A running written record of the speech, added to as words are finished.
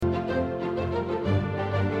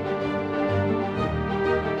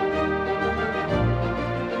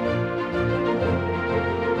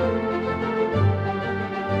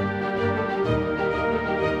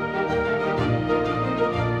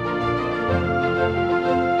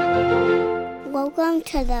Welcome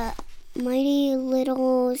to the Mighty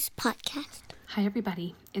Littles podcast. Hi,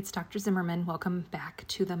 everybody. It's Dr. Zimmerman. Welcome back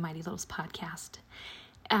to the Mighty Littles podcast.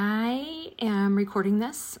 I am recording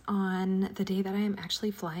this on the day that I am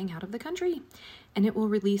actually flying out of the country, and it will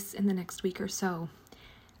release in the next week or so.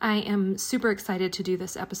 I am super excited to do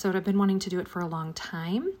this episode. I've been wanting to do it for a long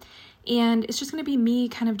time, and it's just going to be me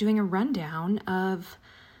kind of doing a rundown of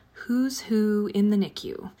who's who in the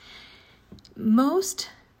NICU.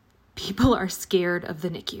 Most people are scared of the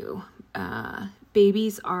NICU.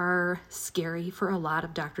 Babies are scary for a lot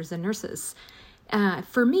of doctors and nurses.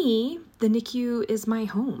 For me, the NICU is my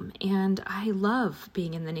home, and I love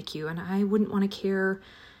being in the NICU, and I wouldn't want to care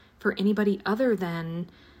for anybody other than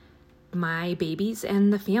my babies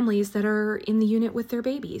and the families that are in the unit with their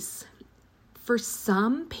babies. For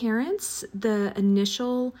some parents, the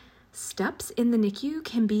initial steps in the NICU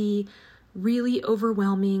can be really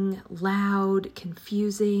overwhelming, loud,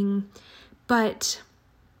 confusing, but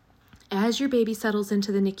as your baby settles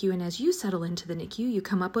into the NICU and as you settle into the NICU, you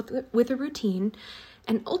come up with a routine,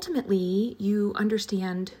 and ultimately you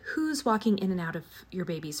understand who's walking in and out of your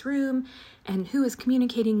baby's room and who is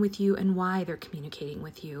communicating with you and why they're communicating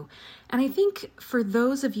with you. And I think for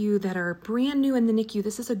those of you that are brand new in the NICU,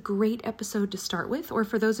 this is a great episode to start with, or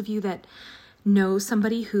for those of you that know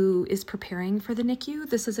somebody who is preparing for the NICU,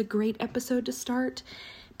 this is a great episode to start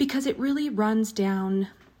because it really runs down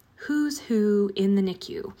who's who in the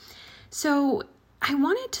NICU. So I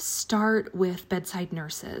wanted to start with bedside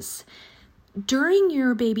nurses. During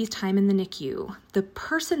your baby's time in the NICU, the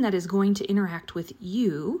person that is going to interact with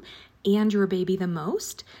you and your baby the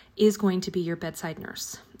most is going to be your bedside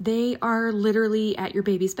nurse. They are literally at your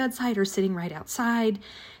baby's bedside or sitting right outside.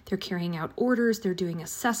 They're carrying out orders, they're doing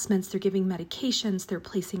assessments, they're giving medications, they're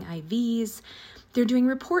placing IVs, they're doing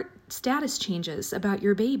report status changes about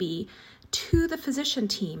your baby to the physician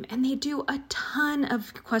team, and they do a ton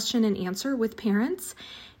of question and answer with parents,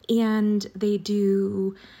 and they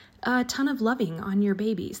do a ton of loving on your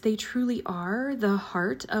babies. They truly are the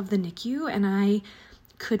heart of the NICU, and I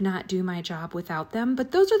could not do my job without them,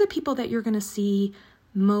 but those are the people that you're going to see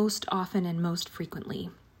most often and most frequently.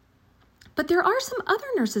 But there are some other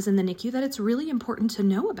nurses in the NICU that it's really important to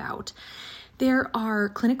know about. There are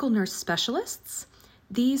clinical nurse specialists.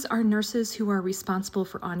 These are nurses who are responsible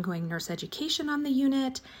for ongoing nurse education on the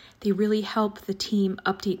unit. They really help the team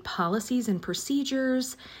update policies and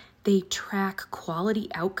procedures. They track quality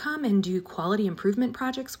outcome and do quality improvement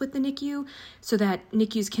projects with the NICU so that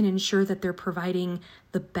NICUs can ensure that they're providing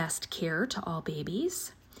the best care to all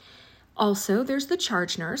babies. Also, there's the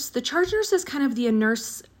charge nurse. The charge nurse is kind of the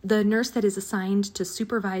nurse that is assigned to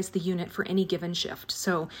supervise the unit for any given shift.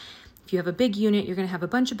 So if you have a big unit, you're going to have a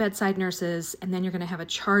bunch of bedside nurses, and then you're going to have a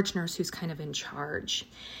charge nurse who's kind of in charge.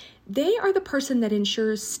 They are the person that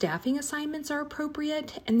ensures staffing assignments are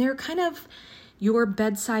appropriate, and they're kind of your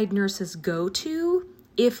bedside nurse's go-to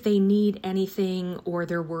if they need anything or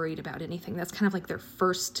they're worried about anything. That's kind of like their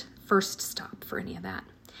first stop for any of that.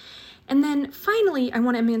 And then finally, I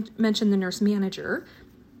want to mention the nurse manager.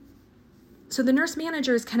 So the nurse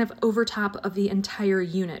manager is kind of over top of the entire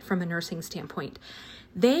unit from a nursing standpoint.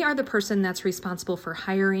 They are the person that's responsible for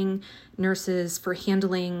hiring nurses, for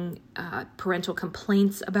handling parental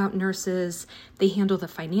complaints about nurses. They handle the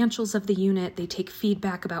financials of the unit. They take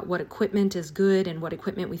feedback about what equipment is good and what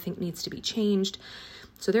equipment we think needs to be changed.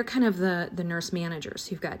 So they're kind of the nurse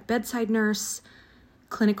managers. You've got bedside nurse,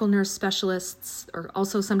 clinical nurse specialists, or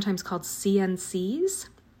also sometimes called CNCs,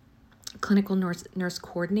 clinical nurse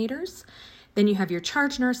coordinators. Then you have your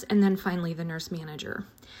charge nurse, and then finally the nurse manager.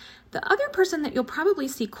 The other person that you'll probably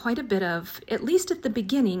see quite a bit of, at least at the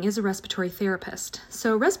beginning, is a respiratory therapist.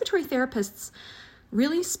 So respiratory therapists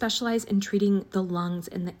really specialize in treating the lungs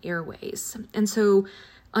and the airways. And so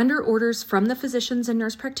under orders from the physicians and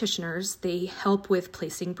nurse practitioners, they help with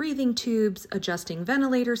placing breathing tubes, adjusting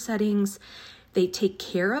ventilator settings. They take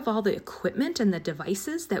care of all the equipment and the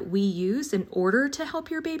devices that we use in order to help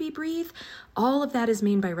your baby breathe. All of that is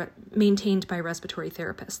maintained by respiratory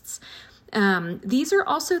therapists. These are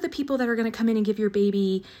also the people that are going to come in and give your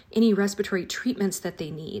baby any respiratory treatments that they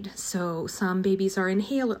need. So some babies are on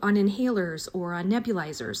inhalers or on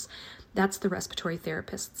nebulizers. That's the respiratory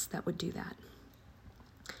therapists that would do that.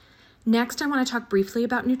 Next, I want to talk briefly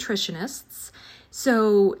about nutritionists.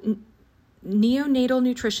 So neonatal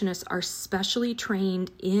nutritionists are specially trained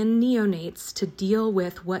in neonates to deal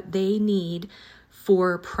with what they need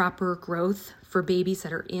for proper growth for babies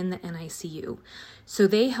that are in the NICU. So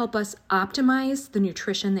they help us optimize the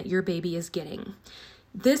nutrition that your baby is getting.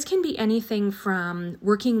 This can be anything from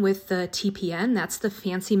working with the TPN, that's the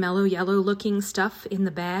fancy mellow yellow looking stuff in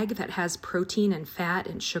the bag that has protein and fat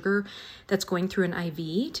and sugar that's going through an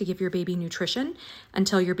IV to give your baby nutrition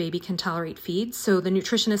until your baby can tolerate feeds. So the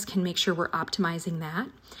nutritionist can make sure we're optimizing that.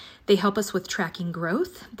 They help us with tracking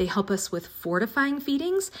growth. They help us with fortifying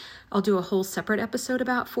feedings. I'll do a whole separate episode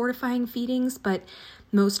about fortifying feedings, but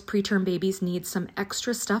most preterm babies need some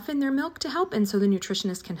extra stuff in their milk to help, and so the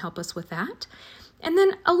nutritionist can help us with that. And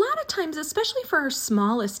then a lot of times, especially for our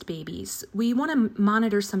smallest babies, we want to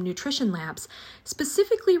monitor some nutrition labs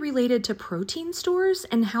specifically related to protein stores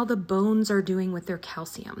and how the bones are doing with their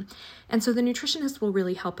calcium. And so the nutritionist will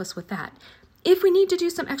really help us with that. If we need to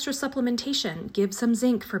do some extra supplementation, give some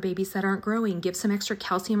zinc for babies that aren't growing, give some extra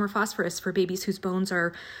calcium or phosphorus for babies whose bones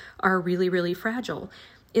are really, really fragile.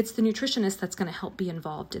 It's the nutritionist that's going to help be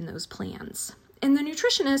involved in those plans. And the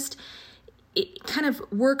nutritionist, it kind of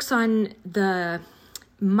works on the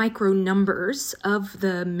micro numbers of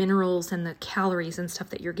the minerals and the calories and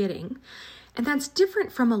stuff that you're getting. And that's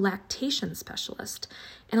different from a lactation specialist.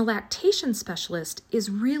 And a lactation specialist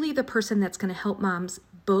is really the person that's going to help moms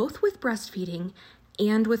both with breastfeeding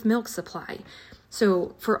and with milk supply.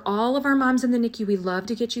 So for all of our moms in the NICU, we love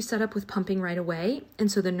to get you set up with pumping right away.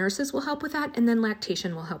 And so the nurses will help with that, and then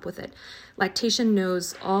lactation will help with it. Lactation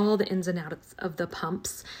knows all the ins and outs of the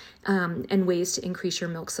pumps and ways to increase your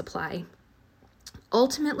milk supply.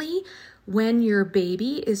 Ultimately, when your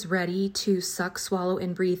baby is ready to suck, swallow,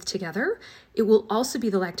 and breathe together, it will also be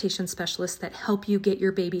the lactation specialist that help you get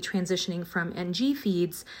your baby transitioning from NG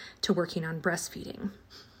feeds to working on breastfeeding.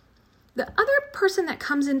 The other person that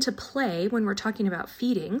comes into play when we're talking about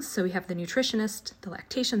feedings, so we have the nutritionist, the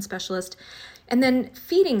lactation specialist, and then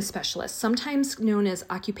feeding specialists, sometimes known as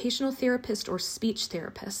occupational therapists or speech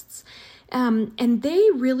therapists. And they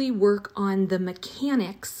really work on the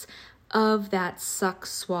mechanics of that suck,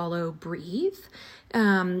 swallow, breathe,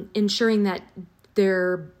 ensuring that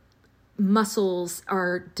their muscles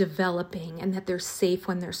are developing and that they're safe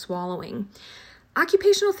when they're swallowing.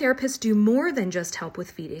 Occupational therapists do more than just help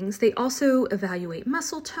with feedings. They also evaluate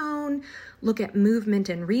muscle tone, look at movement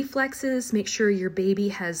and reflexes, make sure your baby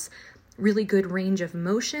has really good range of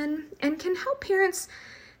motion, and can help parents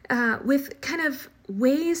with kind of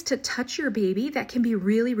ways to touch your baby that can be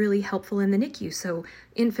really, really helpful in the NICU. So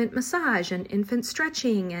infant massage and infant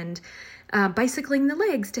stretching and bicycling the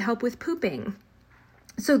legs to help with pooping.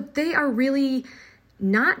 So they are really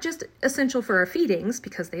not just essential for our feedings,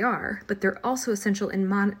 because they are, but they're also essential in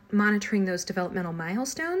monitoring those developmental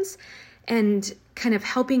milestones and kind of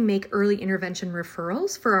helping make early intervention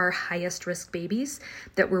referrals for our highest risk babies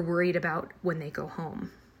that we're worried about when they go home.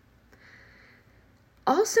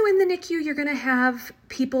 Also in the NICU, you're going to have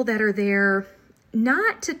people that are there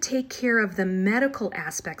not to take care of the medical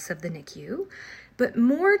aspects of the NICU, but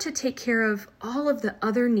more to take care of all of the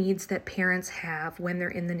other needs that parents have when they're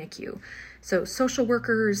in the NICU. So social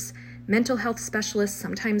workers, mental health specialists,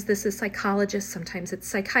 sometimes this is psychologists, sometimes it's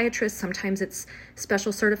psychiatrists, sometimes it's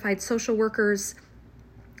special certified social workers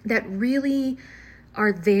that really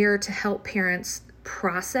are there to help parents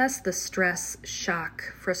process the stress,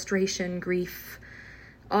 shock, frustration, grief,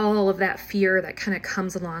 all of that fear that kind of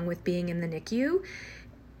comes along with being in the NICU.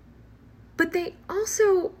 But they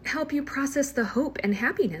also help you process the hope and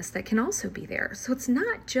happiness that can also be there. So it's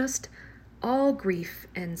not just all grief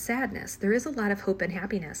and sadness. There is a lot of hope and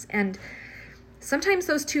happiness. And sometimes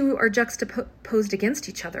those two are juxtaposed against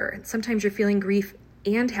each other. And sometimes you're feeling grief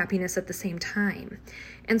and happiness at the same time.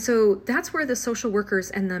 And so that's where the social workers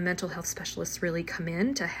and the mental health specialists really come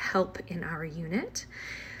in to help in our unit.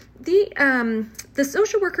 The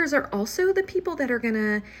social workers are also the people that are going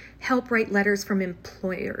to help write letters from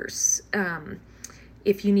employers.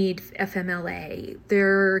 If you need FMLA,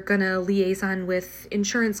 they're going to liaison with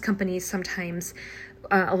insurance companies sometimes,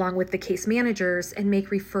 along with the case managers, and make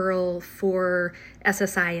referral for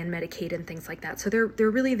SSI and Medicaid and things like that. So they're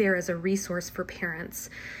really there as a resource for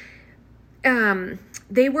parents.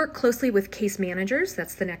 They work closely with case managers.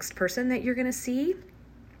 That's the next person that you're going to see.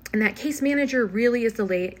 And that case manager really is the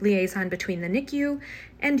liaison between the NICU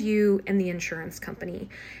and you and the insurance company.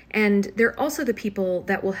 And they're also the people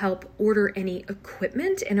that will help order any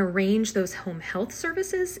equipment and arrange those home health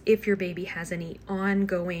services if your baby has any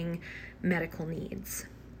ongoing medical needs.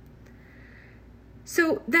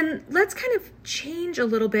 So then let's kind of change a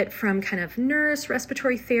little bit from kind of nurse,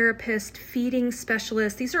 respiratory therapist, feeding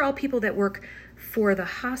specialist. These are all people that work for the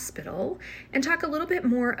hospital, and talk a little bit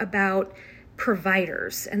more about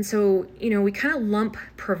providers. And so, we kind of lump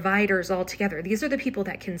providers all together. These are the people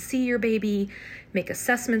that can see your baby, make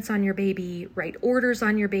assessments on your baby, write orders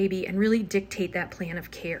on your baby, and really dictate that plan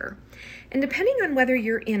of care. And depending on whether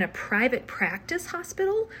you're in a private practice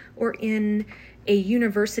hospital or in a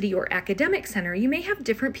university or academic center, you may have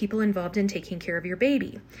different people involved in taking care of your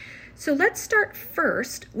baby. So let's start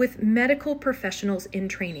first with medical professionals in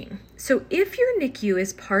training. So if your NICU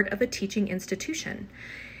is part of a teaching institution,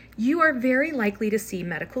 you are very likely to see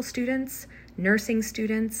medical students, nursing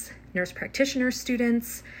students, nurse practitioner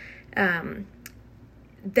students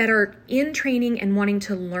that are in training and wanting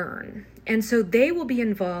to learn. And so they will be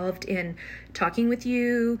involved in talking with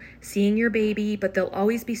you, seeing your baby, but they'll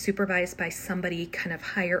always be supervised by somebody kind of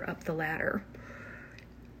higher up the ladder.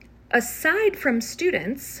 Aside from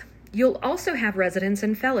students, you'll also have residents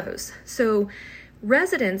and fellows. So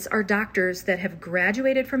residents are doctors that have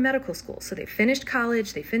graduated from medical school. So they finished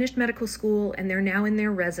college, they finished medical school, and they're now in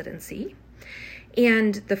their residency.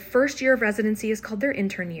 And the first year of residency is called their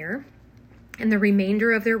intern year, and the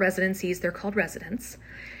remainder of their residencies, they're called residents.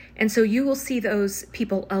 And so you will see those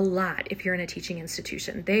people a lot if you're in a teaching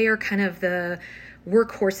institution. They are kind of the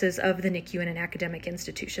workhorses of the NICU in an academic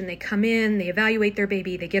institution. They come in, they evaluate their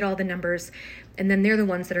baby, they get all the numbers, and then they're the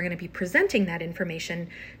ones that are going to be presenting that information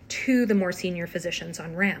to the more senior physicians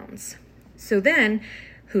on rounds. So then,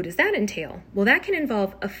 who does that entail? Well, that can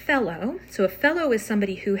involve a fellow. So a fellow is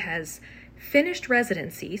somebody who has finished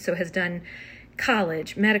residency, so has done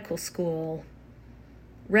college, medical school,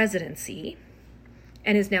 residency,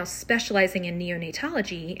 and is now specializing in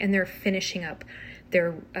neonatology, and they're finishing up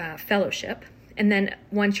their fellowship. And then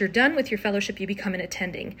once you're done with your fellowship, you become an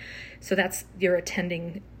attending. So that's your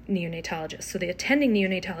attending neonatologist. So the attending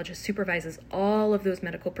neonatologist supervises all of those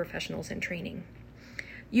medical professionals in training.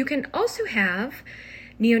 You can also have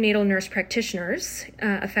neonatal nurse practitioners,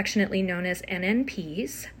 affectionately known as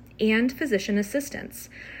NNPs, and physician assistants.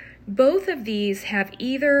 Both of these have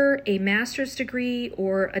either a master's degree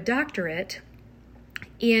or a doctorate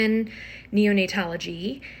in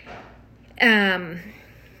neonatology, and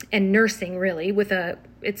nursing, really,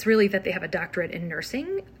 it's really that they have a doctorate in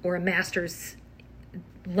nursing or a master's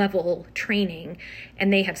level training,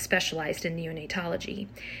 and they have specialized in neonatology.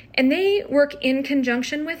 And they work in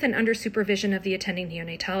conjunction with and under supervision of the attending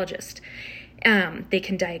neonatologist. They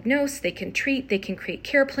can diagnose, they can treat, they can create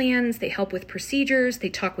care plans, they help with procedures, they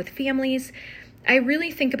talk with families. I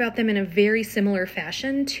really think about them in a very similar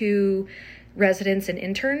fashion to residents and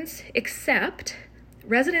interns, except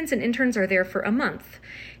residents and interns are there for a month,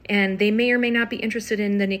 and they may or may not be interested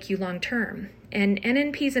in the NICU long term. And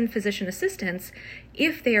NNPs and physician assistants,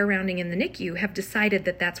 if they are rounding in the NICU, have decided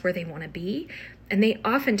that that's where they want to be, and they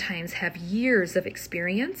oftentimes have years of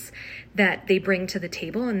experience that they bring to the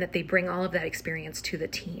table, and that they bring all of that experience to the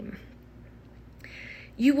team.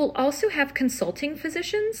 You will also have consulting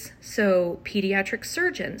physicians, so pediatric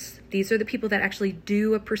surgeons. These are the people that actually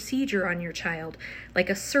do a procedure on your child, like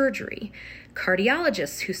a surgery.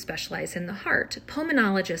 Cardiologists who specialize in the heart,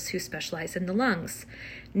 pulmonologists who specialize in the lungs,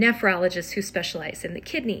 nephrologists who specialize in the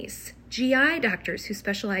kidneys, GI doctors who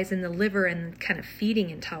specialize in the liver and kind of feeding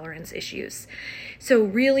intolerance issues. So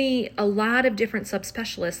really a lot of different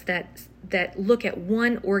subspecialists that look at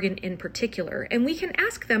one organ in particular, and we can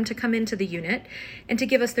ask them to come into the unit and to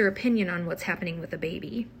give us their opinion on what's happening with the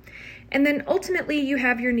baby. And then ultimately you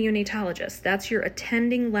have your neonatologist. That's your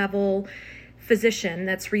attending level physician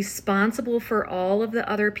that's responsible for all of the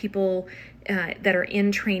other people that are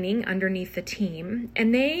in training underneath the team.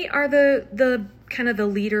 And they are the kind of the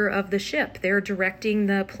leader of the ship. They're directing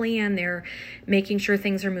the plan. They're making sure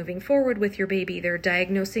things are moving forward with your baby. They're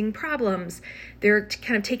diagnosing problems. They're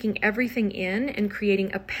kind of taking everything in and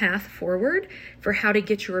creating a path forward for how to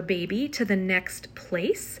get your baby to the next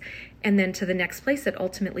place, and then to the next place that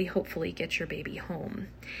ultimately, hopefully, gets your baby home.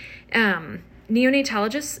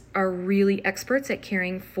 Neonatologists are really experts at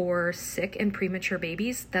caring for sick and premature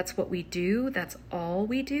babies. That's what we do. That's all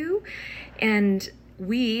we do. And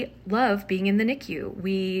we love being in the NICU.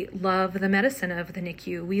 We love the medicine of the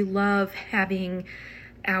NICU. We love having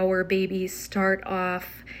our babies start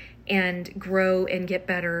off and grow and get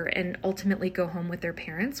better and ultimately go home with their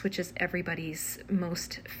parents, which is everybody's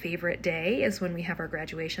most favorite day, is when we have our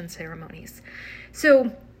graduation ceremonies.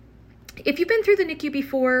 So if you've been through the NICU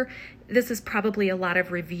before, this is probably a lot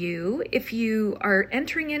of review. If you are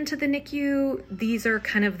entering into the NICU, these are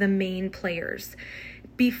kind of the main players.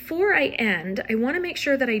 Before I end, I want to make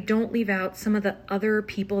sure that I don't leave out some of the other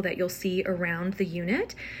people that you'll see around the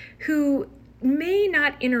unit who may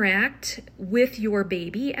not interact with your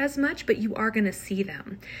baby as much, but you are going to see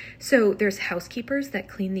them. So there's housekeepers that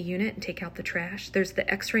clean the unit and take out the trash. There's the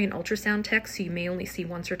x-ray and ultrasound techs, who you may only see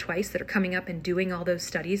once or twice, that are coming up and doing all those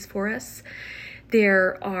studies for us.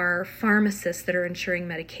 There are pharmacists that are ensuring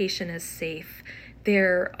medication is safe.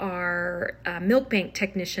 There are milk bank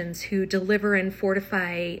technicians who deliver and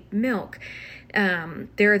fortify milk.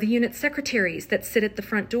 There are the unit secretaries that sit at the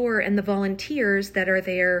front door, and the volunteers that are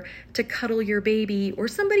there to cuddle your baby or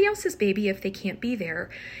somebody else's baby if they can't be there.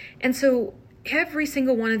 And so every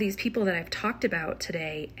single one of these people that I've talked about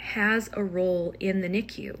today has a role in the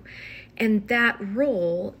NICU. And that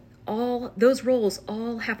role, those roles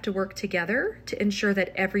all have to work together to ensure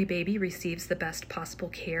that every baby receives the best possible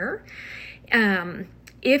care.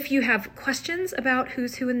 If you have questions about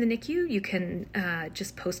who's who in the NICU, you can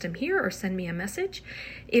just post them here or send me a message.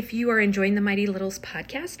 If you are enjoying the Mighty Littles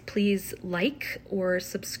podcast, please like or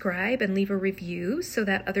subscribe and leave a review so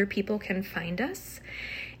that other people can find us.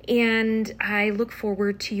 And I look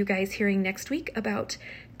forward to you guys hearing next week about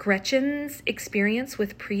Gretchen's experience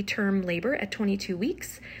with preterm labor at 22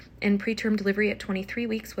 weeks and preterm delivery at 23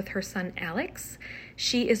 weeks with her son, Alex.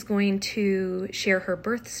 She is going to share her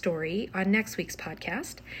birth story on next week's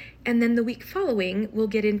podcast. And then the week following, we'll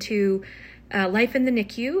get into life in the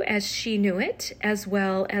NICU as she knew it, as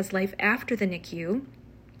well as life after the NICU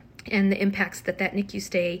and the impacts that NICU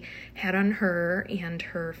stay had on her and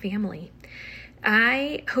her family.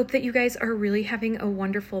 I hope that you guys are really having a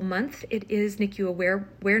wonderful month. It is NICU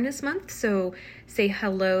Awareness Month, so say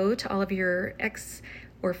hello to all of your ex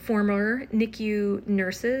or former NICU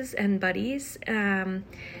nurses and buddies.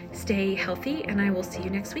 Stay healthy, and I will see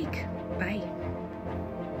you next week. Bye.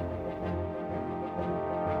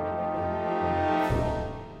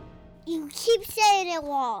 You keep saying it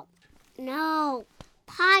wrong. No,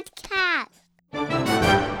 podcast.